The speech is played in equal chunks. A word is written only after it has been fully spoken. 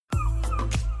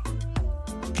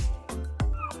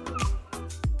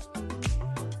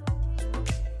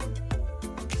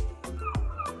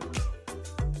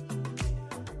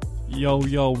Yo,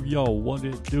 what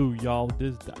it do, y'all?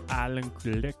 This is the Island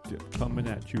Collective coming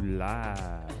at you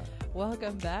live.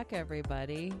 Welcome back,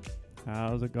 everybody.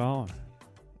 How's it going?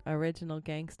 Original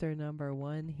Gangster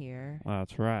 #1 here.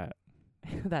 That's right.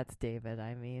 That's David,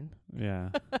 I mean. Yeah.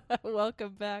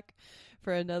 Welcome back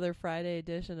for another Friday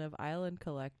edition of Island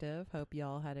Collective. Hope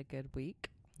y'all had a good week.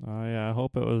 Oh, yeah, I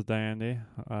hope it was dandy.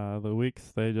 The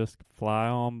weeks, they just fly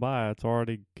on by. It's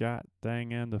already got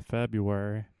dang into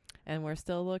February. And we're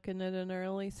still looking at an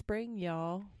early spring,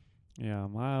 y'all. Yeah,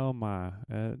 my oh my.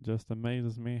 It just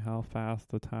amazes me how fast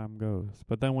the time goes.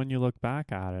 But then when you look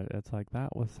back at it, it's like,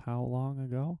 that was how long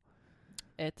ago?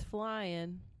 It's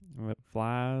flying. It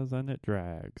flies and it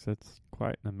drags. It's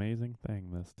quite an amazing thing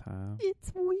this time.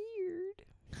 It's weird.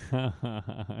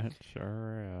 It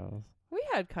sure is. We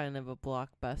had kind of a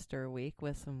blockbuster week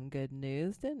with some good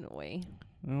news, didn't we?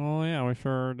 Well, yeah, we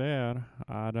sure did.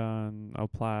 I done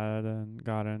applied and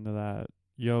got into that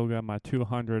yoga, my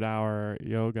 200-hour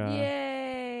yoga.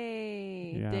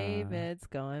 Yay! Yeah. David's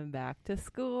going back to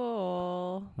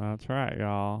school. That's right,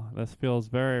 y'all. This feels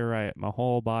very right. My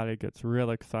whole body gets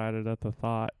real excited at the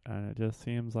thought, and it just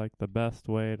seems like the best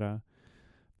way to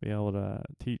be able to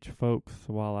teach folks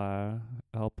while I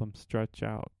help them stretch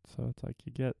out. So it's like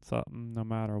you get something no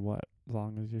matter what, as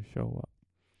long as you show up.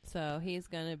 So he's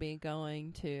going to be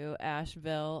going to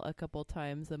Asheville a couple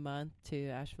times a month to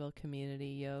Asheville Community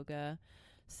Yoga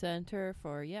Center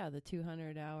for, the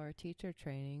 200-hour teacher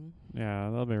training.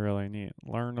 Yeah, that'll be really neat.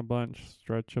 Learn a bunch,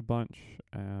 stretch a bunch,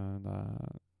 and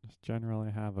just generally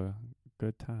have a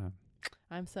good time.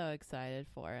 I'm so excited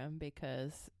for him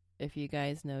because if you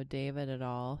guys know David at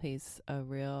all, he's a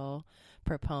real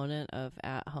proponent of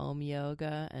at-home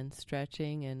yoga and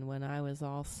stretching. And when I was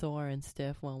all sore and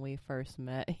stiff when we first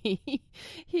met,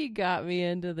 he got me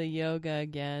into the yoga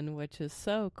again, which is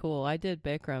so cool. I did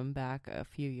Bikram back a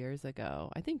few years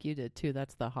ago. I think you did too.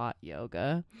 That's the hot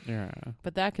yoga. Yeah.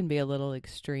 But that can be a little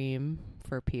extreme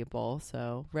for people.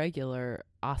 So regular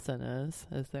asanas,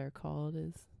 as they're called,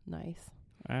 is nice.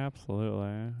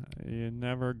 Absolutely. You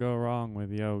never go wrong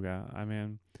with yoga. I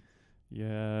mean,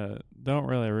 you don't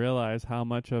really realize how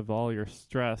much of all your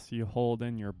stress you hold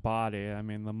in your body. I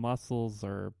mean, the muscles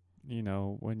are,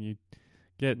 when you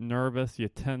get nervous, you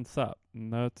tense up.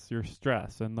 And that's your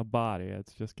stress in the body.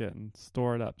 It's just getting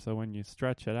stored up. So when you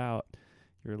stretch it out,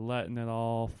 you're letting it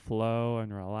all flow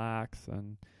and relax.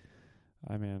 And,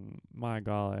 I mean, my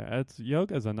golly.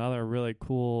 Yoga is another really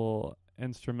cool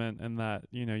instrument in that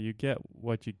you get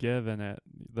what you give in it.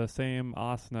 The same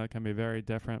asana can be very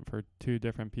different for two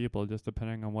different people just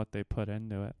depending on what they put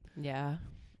into it. Yeah.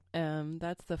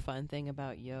 That's the fun thing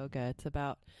about yoga. It's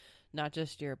about not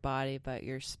just your body but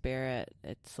your spirit.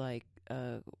 It's like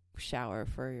a shower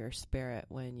for your spirit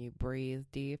when you breathe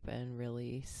deep and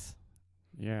release.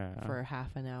 Yeah. For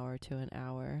half an hour to an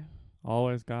hour.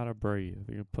 Always gotta breathe.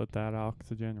 You put that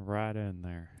oxygen right in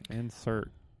there.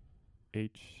 Insert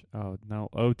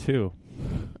O2.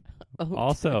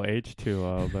 Also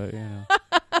H2O, but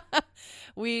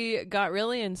We got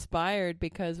really inspired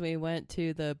because we went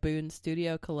to the Boone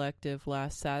Studio Collective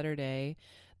last Saturday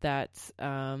that's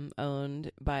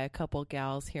owned by a couple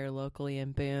gals here locally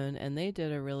in Boone, and they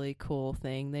did a really cool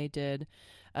thing. They did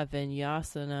a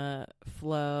vinyasana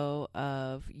flow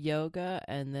of yoga,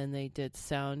 and then they did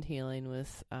sound healing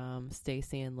with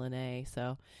Stacy and Lene.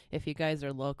 So if you guys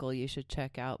are local, you should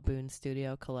check out Boone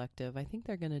Studio Collective. I think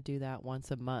they're going to do that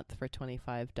once a month for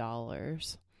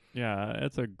 $25. Yeah,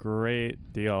 it's a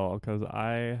great deal because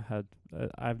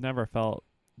I've never felt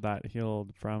that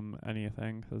healed from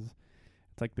anything because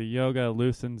it's like the yoga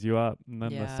loosens you up, and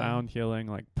then the sound healing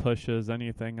like pushes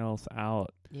anything else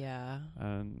out. Yeah.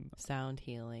 And sound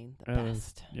healing, the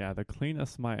best. The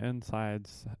cleanest my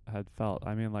insides had felt.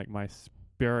 I mean, like my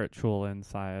spiritual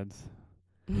insides.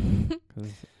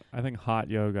 Because I think hot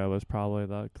yoga was probably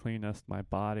the cleanest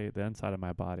the inside of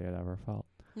my body had ever felt.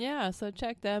 Yeah, so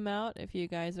check them out if you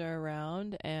guys are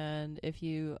around. And if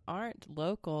you aren't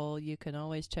local, you can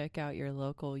always check out your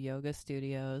local yoga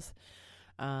studios.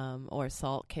 Or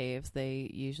salt caves. They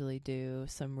usually do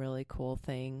some really cool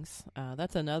things.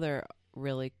 That's another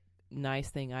really nice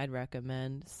thing I'd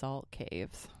recommend, salt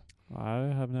caves. I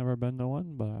have never been to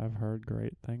one, but I've heard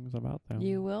great things about them.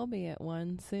 You will be at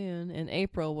one soon. In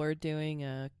April, we're doing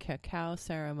a cacao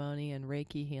ceremony and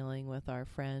Reiki healing with our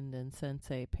friend and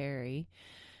Sensei Perry.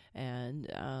 And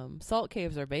salt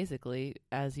caves are basically,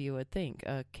 as you would think,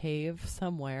 a cave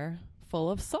somewhere full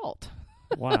of salt.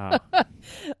 Wow.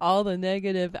 All the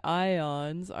negative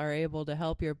ions are able to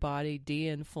help your body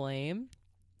de-inflame,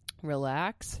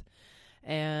 relax,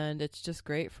 and it's just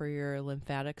great for your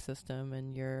lymphatic system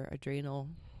and your adrenal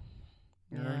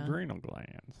Your Yeah. adrenal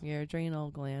glands. Your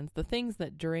adrenal glands, the things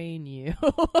that drain you.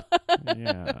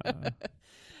 Yeah.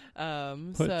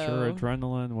 Put your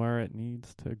adrenaline where it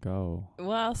needs to go.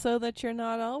 Well, so that you're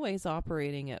not always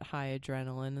operating at high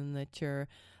adrenaline and that your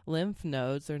lymph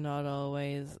nodes are not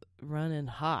always running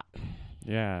hot.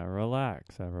 Yeah,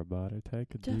 relax, everybody.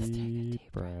 Take a Just take a deep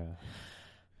deep breath.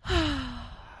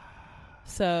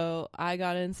 So I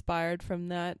got inspired from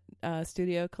that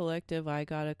studio collective. I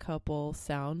got a couple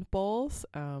sound bowls.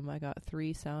 I got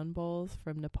 3 sound bowls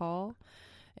from Nepal,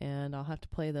 and I'll have to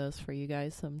play those for you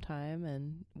guys sometime.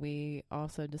 And we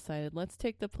also decided, let's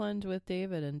take the plunge with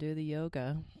David and do the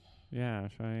yoga. Yeah,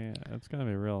 it's going to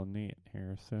be real neat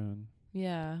here soon.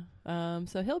 Yeah.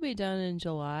 So he'll be done in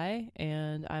July,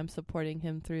 and I'm supporting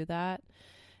him through that.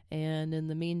 And in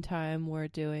the meantime, we're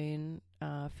doing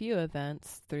a few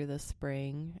events through the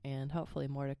spring and hopefully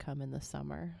more to come in the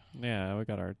summer. Yeah, we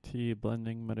got our tea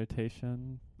blending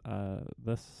meditation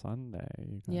this Sunday.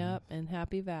 You guys. Yep, in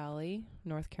Happy Valley,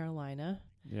 North Carolina.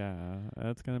 Yeah,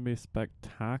 it's going to be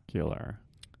spectacular.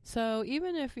 So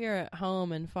even if you're at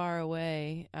home and far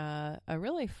away, a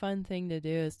really fun thing to do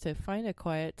is to find a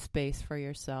quiet space for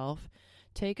yourself.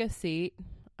 Take a seat.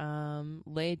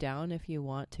 Lay down if you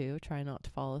want to. Try not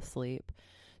to fall asleep.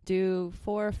 Do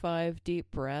 4 or 5 deep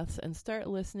breaths and start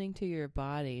listening to your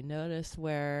body. Notice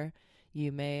where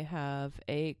you may have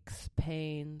aches,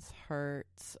 pains,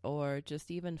 hurts, or just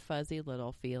even fuzzy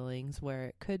little feelings where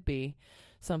it could be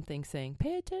something saying,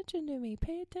 pay attention to me,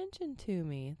 pay attention to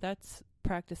me. That's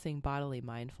practicing bodily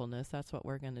mindfulness. That's what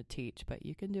we're going to teach, but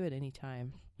you can do it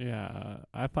anytime. Yeah,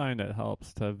 I find it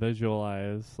helps to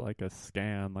visualize like a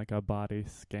scan, like a body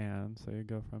scan. So you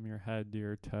go from your head to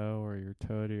your toe or your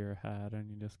toe to your head,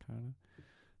 and you just kind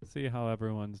of see how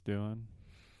everyone's doing.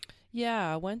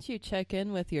 Yeah, once you check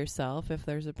in with yourself, if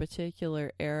there's a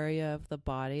particular area of the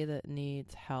body that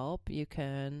needs help, you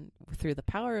can, through the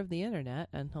power of the internet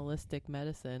and holistic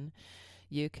medicine,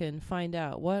 you can find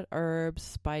out what herbs,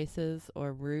 spices,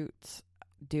 or roots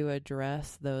do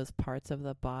address those parts of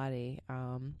the body.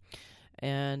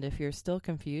 And if you're still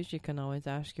confused, you can always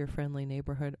ask your friendly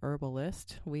neighborhood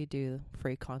herbalist. We do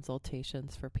free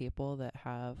consultations for people that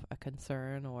have a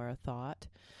concern or a thought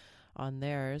on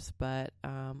theirs. But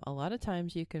a lot of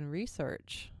times you can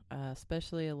research,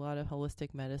 especially a lot of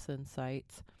holistic medicine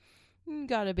sites.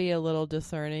 Got to be a little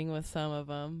discerning with some of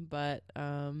them, but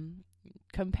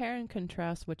compare and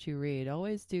contrast what you read.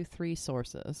 Always do 3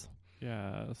 sources.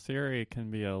 Yeah, Siri can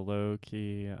be a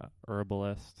low-key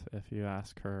herbalist if you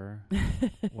ask her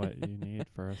what you need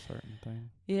for a certain thing.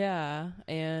 Yeah,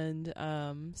 and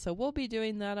so we'll be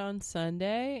doing that on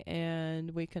Sunday,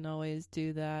 and we can always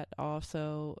do that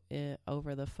also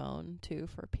over the phone, too,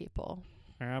 for people.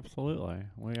 Absolutely.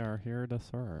 We are here to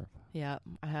serve. Yeah,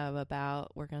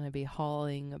 we're going to be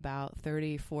hauling about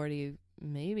 30, 40,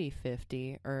 maybe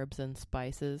 50 herbs and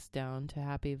spices down to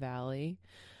Happy Valley.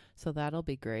 So that'll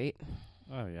be great.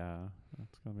 Oh, yeah.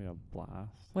 It's going to be a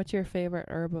blast. What's your favorite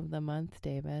herb of the month,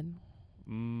 David?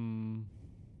 I'm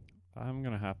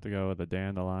going to have to go with the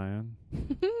dandelion.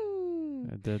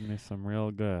 It did me some real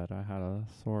good. I had a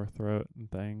sore throat and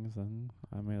things, and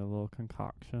I made a little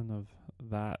concoction of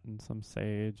that and some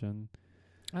sage and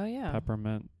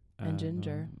peppermint. And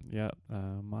ginger. Yep.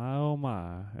 My, oh,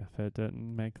 my. If it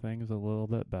didn't make things a little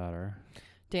bit better.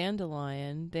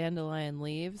 Dandelion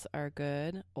leaves are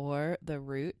good, or the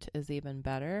root is even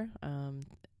better.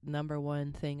 Number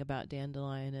one thing about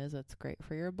dandelion is it's great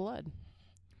for your blood.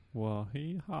 Well,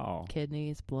 hee-haw.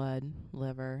 Kidneys, blood,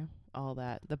 liver, all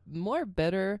that. The more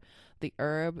bitter the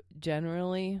herb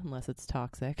generally, unless it's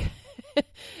toxic,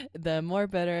 the more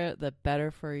bitter, the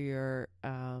better for your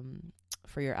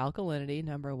alkalinity,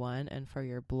 number one, and for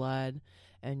your blood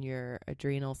and your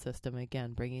adrenal system,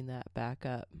 again, bringing that back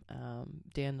up.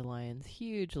 Dandelion's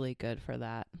hugely good for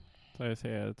that. So I say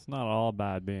it's not all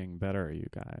bad being bitter, you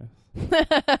guys.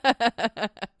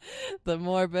 The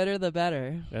more bitter, the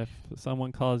better. If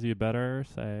someone calls you bitter,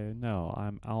 say, no,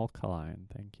 I'm alkaline,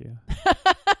 thank you.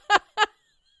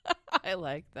 I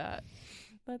like that.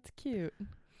 That's cute.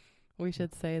 We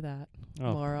should say that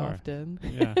Oh, more often.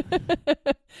 Yeah.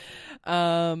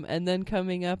 And then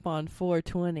coming up on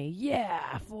 420,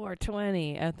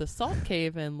 420 at the Salt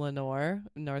Cave in Lenoir,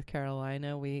 North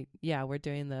Carolina. We're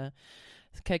doing the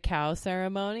cacao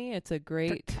ceremony. It's a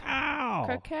great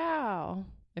cacao.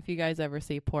 If you guys ever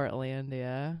see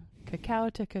Portlandia, cacao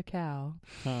to cacao.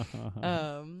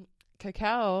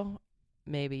 Cacao,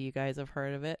 maybe you guys have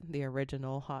heard of it. The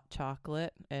original hot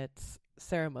chocolate. It's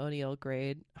ceremonial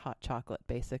grade hot chocolate,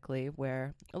 basically,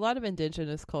 where a lot of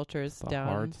indigenous cultures the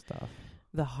hard stuff.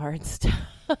 The hard stuff.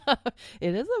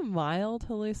 It is a mild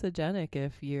hallucinogenic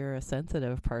if you're a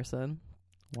sensitive person.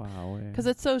 Wow. Because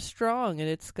it's so strong, and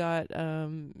it's got,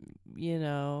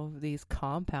 these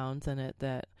compounds in it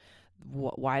that...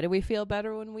 why do we feel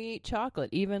better when we eat chocolate?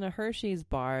 Even a Hershey's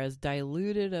bar, as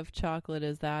diluted of chocolate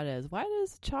as that is, why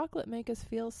does chocolate make us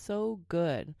feel so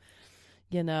good?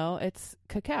 It's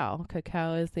cacao.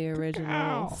 Cacao is the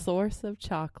original source of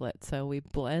chocolate. So we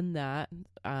blend that.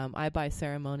 I buy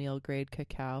ceremonial grade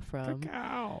cacao from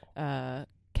KAKAO,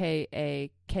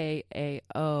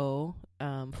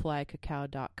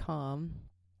 flycacao.com.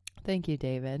 Thank you,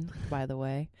 David, by the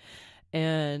way.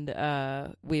 And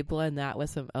we blend that with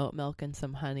some oat milk and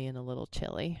some honey and a little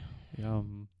chili.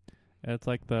 Yum. It's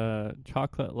like the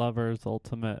chocolate lovers'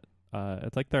 ultimate.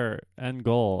 It's like their end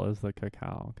goal is the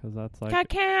cacao, because that's like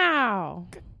cacao.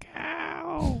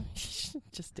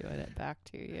 Just doing it back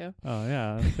to you. Oh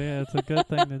yeah, see, it's a good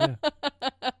thing to do.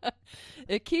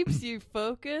 It keeps you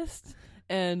focused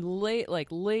and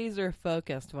laser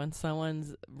focused when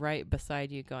someone's right beside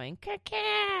you going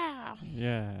cacao.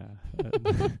 Yeah.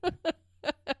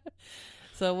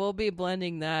 So we'll be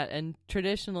blending that, and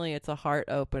traditionally it's a heart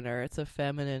opener. It's a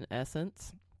feminine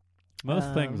essence.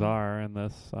 Most things are in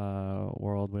this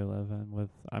world we live in with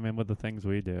the things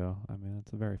we do. I mean,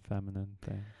 it's a very feminine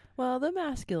thing. Well, the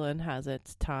masculine has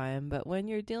its time, but when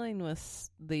you're dealing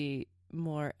with the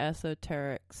more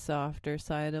esoteric, softer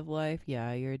side of life,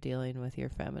 yeah, you're dealing with your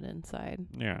feminine side.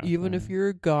 Yeah. Even if you're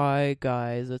a guy,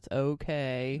 guys, it's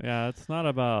okay. Yeah, it's not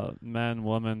about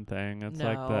man-woman thing. It's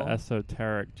like the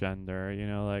esoteric gender.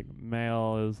 Like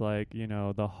male is like,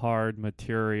 the hard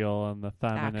material, and the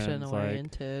feminine's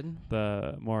action-oriented. Like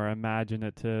the more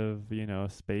imaginative,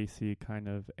 spacey kind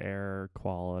of air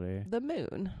quality. The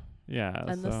moon. Yeah,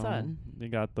 and the sun. You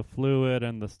got the fluid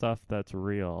and the stuff that's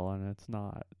real, and it's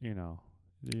not,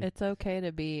 It's okay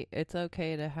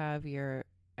to have your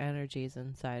energies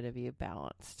inside of you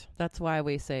balanced. That's why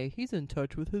we say he's in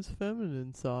touch with his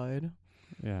feminine side.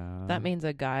 Yeah. That means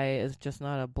a guy is just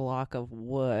not a block of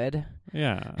wood.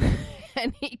 Yeah.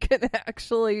 And he can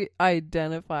actually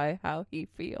identify how he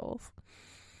feels.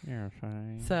 You're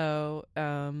fine. So,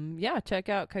 check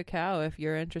out cacao if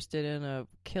you're interested in a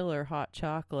killer hot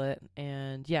chocolate.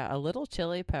 And, a little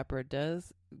chili pepper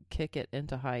does kick it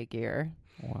into high gear.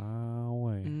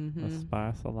 Wow. The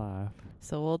spice of life.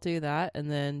 So we'll do that.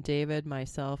 And then David,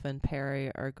 myself, and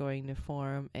Perry are going to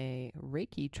form a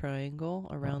Reiki triangle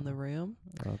around the room.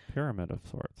 A pyramid of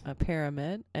sorts. A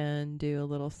pyramid. And do a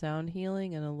little sound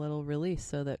healing and a little release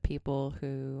so that people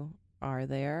who are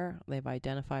there, they've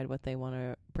identified what they want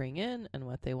to bring in and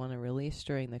what they want to release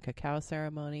during the cacao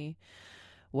ceremony,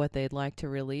 what they'd like to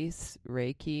release,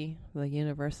 Reiki, the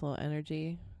universal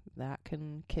energy, that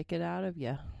can kick it out of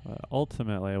you.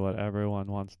 Ultimately, what everyone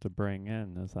wants to bring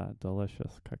in is that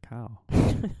delicious cacao.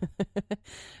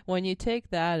 When you take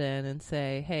that in and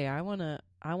say, hey, I want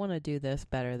to do this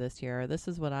better this year, or this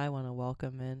is what I want to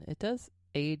welcome in, it does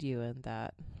aid you in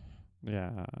that.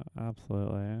 Yeah,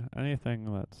 absolutely.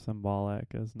 Anything that's symbolic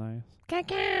is nice.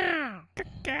 Cacao!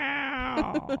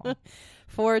 Cacao!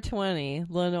 420,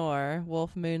 Lenore,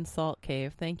 Wolf Moon Salt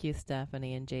Cave. Thank you,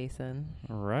 Stephanie and Jason.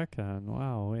 Reckon.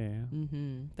 Wow.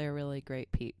 They're really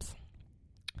great peeps.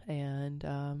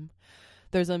 And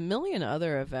there's a million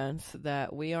other events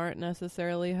that we aren't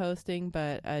necessarily hosting,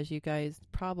 but as you guys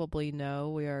probably know,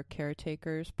 we are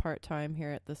caretakers part-time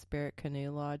here at the Spirit Canoe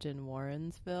Lodge in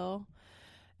Warrensville.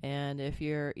 And if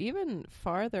you're even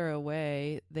farther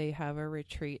away, they have a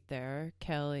retreat there.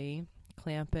 Kelly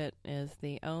Clampett is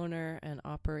the owner and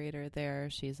operator there.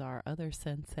 She's our other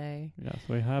sensei. Yes,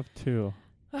 we have two.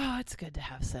 Oh, it's good to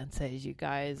have senseis, you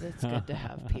guys. It's good to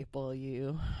have people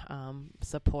you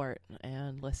support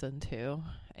and listen to.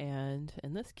 And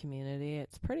in this community,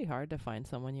 it's pretty hard to find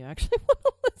someone you actually want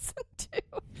to listen to.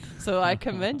 So I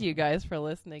commend you guys for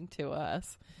listening to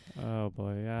us. Oh,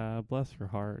 boy. Yeah, bless your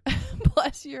heart.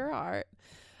 Bless your heart.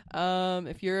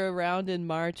 If you're around in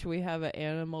March, we have an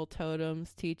animal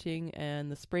totems teaching and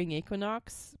the spring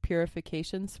equinox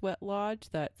purification sweat lodge.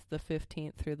 That's the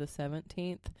 15th through the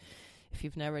 17th. If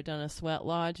you've never done a sweat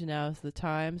lodge, now's the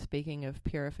time. Speaking of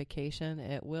purification,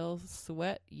 it will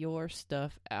sweat your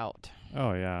stuff out.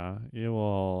 Oh, yeah. You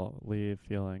will leave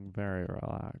feeling very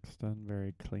relaxed and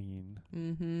very clean.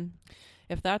 Mm-hmm.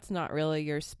 If that's not really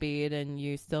your speed and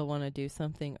you still want to do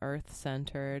something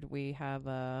earth-centered, we have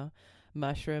a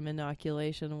mushroom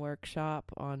inoculation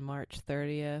workshop on March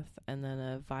 30th, and then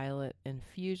a violet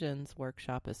infusions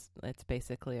workshop. It's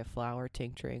basically a flower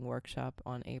tincturing workshop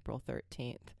on April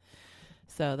 13th.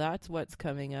 So that's what's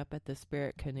coming up at the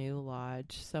Spirit Canoe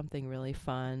Lodge, something really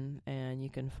fun, and you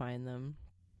can find them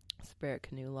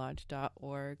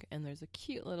spiritcanoelodge.org, and there's a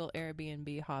cute little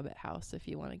Airbnb hobbit house if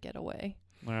you want to get away.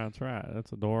 That's right.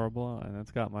 It's adorable, and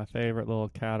it's got my favorite little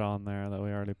cat on there that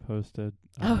we already posted.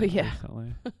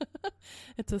 Recently.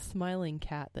 It's a smiling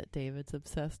cat that David's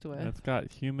obsessed with. It's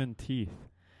got human teeth.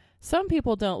 Some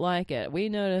people don't like it. We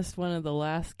noticed one of the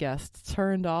last guests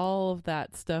turned all of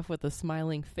that stuff with the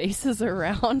smiling faces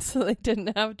around so they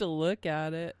didn't have to look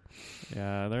at it.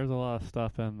 Yeah, there's a lot of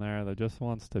stuff in there that just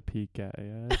wants to peek at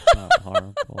you. It's not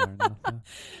harmful or nothing.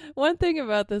 One thing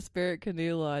about the Spirit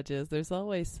Canoe Lodge is there's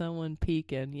always someone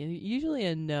peeking. Usually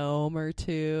a gnome or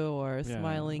two, or a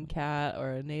smiling cat, or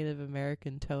a Native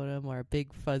American totem, or a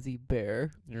big fuzzy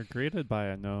bear. You're greeted by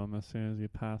a gnome as soon as you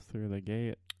pass through the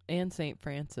gate. And St.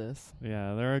 Francis.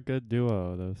 Yeah, they're a good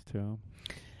duo, those two.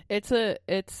 It's a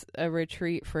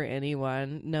retreat for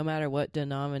anyone, no matter what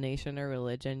denomination or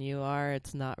religion you are.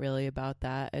 It's not really about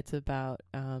that. It's about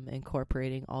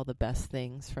incorporating all the best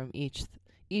things from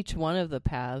each one of the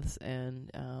paths and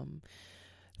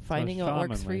finding what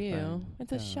works for you. Thing.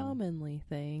 It's a shamanly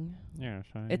thing. Yeah,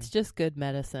 it's just good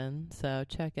medicine. So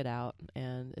check it out,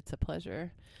 and it's a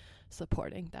pleasure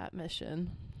supporting that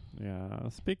mission. Yeah,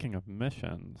 speaking of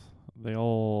missions, the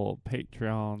old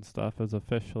Patreon stuff is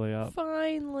officially up.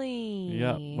 Finally!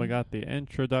 Yep, we got the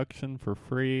introduction for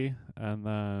free, and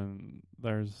then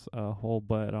there's a whole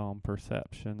bit on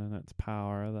perception and its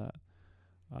power that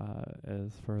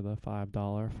is for the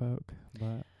 $5 folk.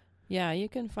 But yeah, you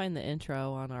can find the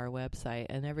intro on our website,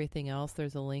 and everything else,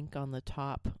 there's a link on the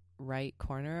top right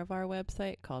corner of our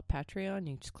website called Patreon.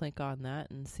 You just click on that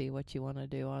and see what you want to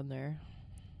do on there.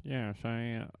 Yeah,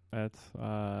 Shani, it's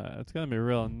going to be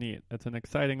real neat. It's an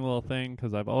exciting little thing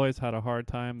because I've always had a hard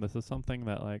time. This is something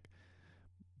that,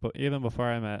 but even before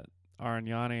I met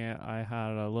Arignani, I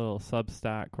had a little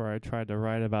Substack where I tried to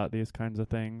write about these kinds of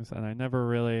things, and I never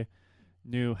really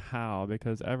knew how,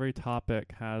 because every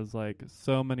topic has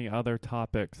so many other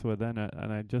topics within it,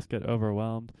 and I just get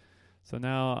overwhelmed. So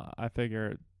now I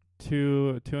figure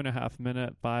 2.5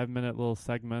 minute, 5 minute little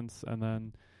segments, and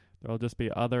then there'll just be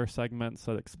other segments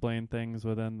that explain things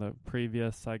within the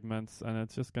previous segments, and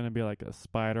it's just going to be like a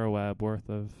spider web worth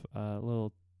of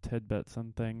little tidbits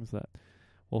and things that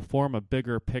will form a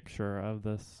bigger picture of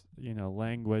this,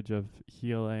 language of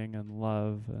healing and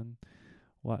love and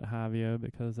what have you,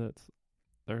 because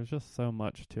there's just so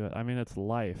much to it. I mean, it's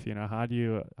life, how do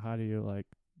you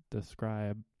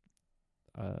describe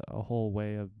a whole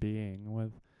way of being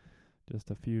with just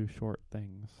a few short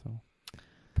things? So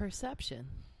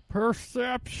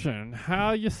Perception,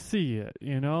 how you see it,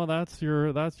 that's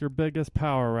your biggest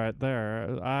power right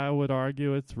there. I would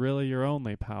argue it's really your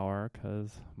only power,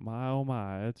 because my oh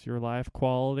my, it's your life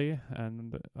quality,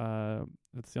 and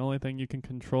it's the only thing you can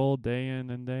control day in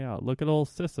and day out. Look at old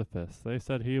Sisyphus. They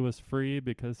said he was free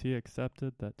because he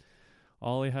accepted that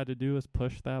all he had to do was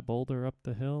push that boulder up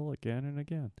the hill again and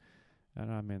again.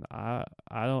 And I mean,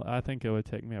 I think it would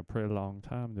take me a pretty long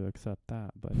time to accept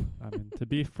that, but I mean, to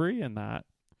be free in that,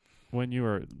 when you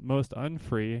are most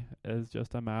unfree, is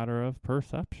just a matter of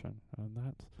perception. And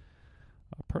that's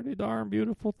a pretty darn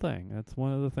beautiful thing. It's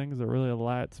one of the things that really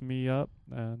lights me up,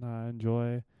 and I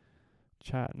enjoy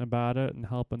chatting about it and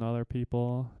helping other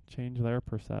people change their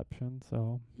perception.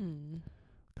 So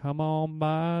come on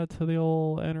by to the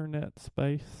old internet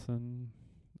space, and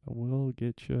we'll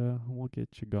get you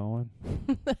going.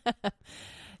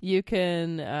 You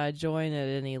can join at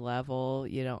any level.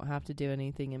 You don't have to do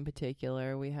anything in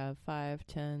particular. We have 5,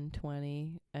 10,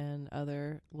 20, and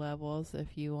other levels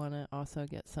if you want to also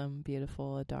get some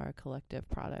beautiful Adara Collective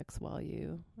products while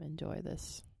you enjoy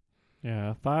this.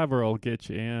 Yeah, $5 will get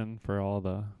you in for all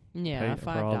the $5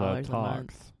 talks, a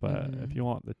month. But if you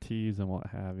want the teas and what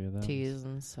have you, then teas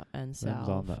and salve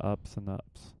on the ups and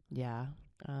ups. Yeah.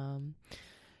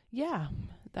 Yeah,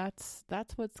 that's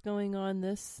what's going on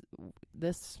this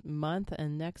month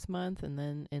and next month, and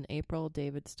then in April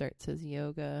David starts his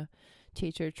yoga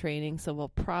teacher training, so we'll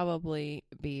probably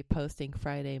be posting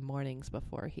Friday mornings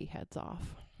before he heads off.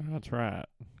 That's right,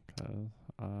 because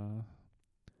I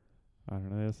don't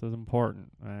know, this is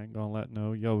important. I ain't gonna let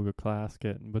no yoga class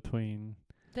get in between.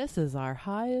 This is our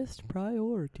highest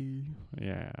priority.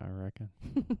 Yeah, I reckon.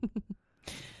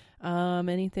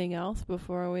 Anything else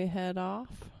before we head off?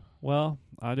 Well,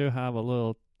 I do have a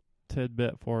little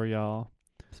tidbit for y'all.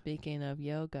 Speaking of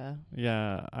yoga.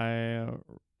 Yeah,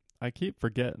 I keep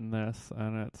forgetting this,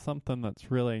 and it's something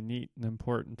that's really neat and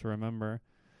important to remember.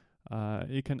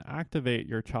 You can activate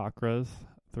your chakras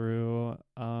through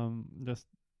just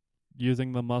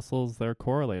using the muscles they're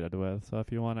correlated with. So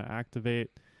if you want to activate,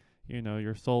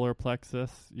 your solar plexus,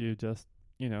 you just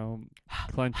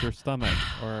clench your stomach,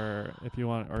 or if you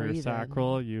want, or Breathe your in.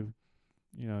 sacral, you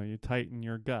tighten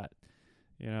your gut.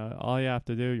 All you have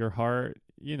to do, your heart,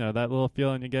 that little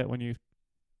feeling you get when you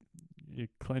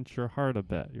clench your heart a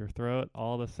bit, your throat,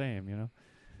 all the same,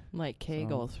 Like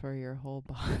Kegels for your whole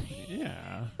body.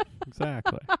 Yeah,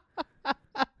 exactly.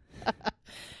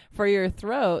 For your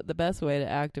throat, the best way to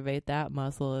activate that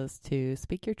muscle is to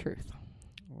speak your truth.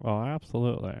 Well,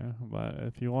 absolutely. But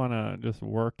if you want to just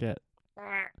work it, so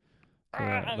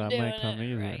that might come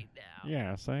easier. Right now.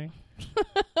 Yeah, see?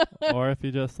 Or if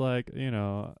you just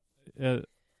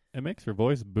it makes your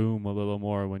voice boom a little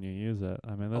more when you use it.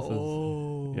 I mean, this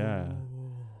is, yeah.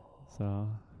 So,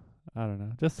 I don't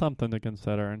know. Just something to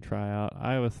consider and try out.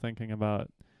 I was thinking about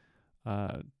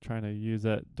trying to use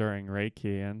it during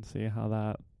Reiki and see how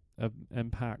that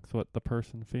impacts what the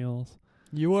person feels.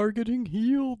 You are getting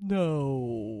healed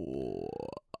now.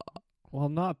 Well,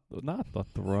 not the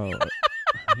throat.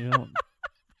 You don't.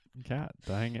 God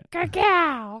dang it.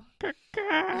 Cacao.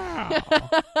 Cacao.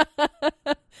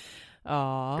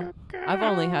 Aw. I've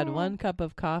only had one cup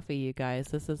of coffee, you guys.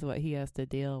 This is what he has to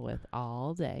deal with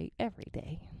all day, every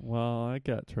day. Well, it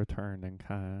gets returned in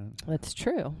kind. That's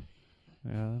true.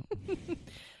 Yeah.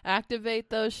 Activate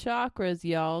those chakras,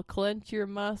 y'all. Clench your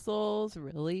muscles.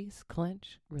 Release,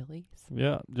 clench, release.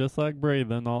 Yeah, just like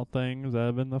breathing, all things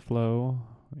ebb and the flow.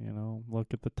 Look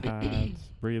at the tides.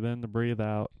 Breathe in to breathe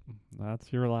out.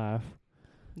 That's your life.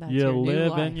 That's you your new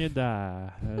live life. and you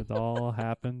die. It all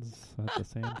happens at the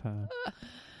same time.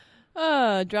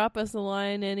 Drop us a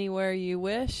line anywhere you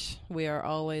wish. We are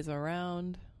always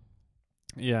around.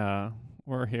 Yeah,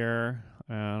 we're here.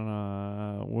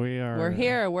 And We're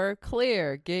here. We're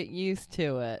clear. Get used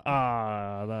to it.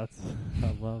 I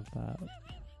love that.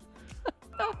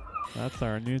 That's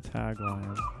our new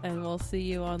tagline. And we'll see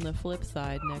you on the flip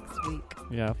side next week.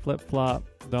 Yeah, flip-flop.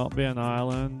 Don't be an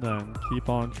island and keep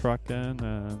on trucking.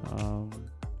 And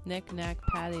Knick-knack,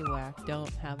 paddywhack.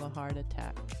 Don't have a heart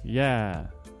attack. yeah.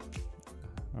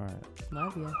 All right.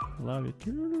 Love you. Love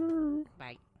you.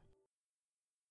 Bye.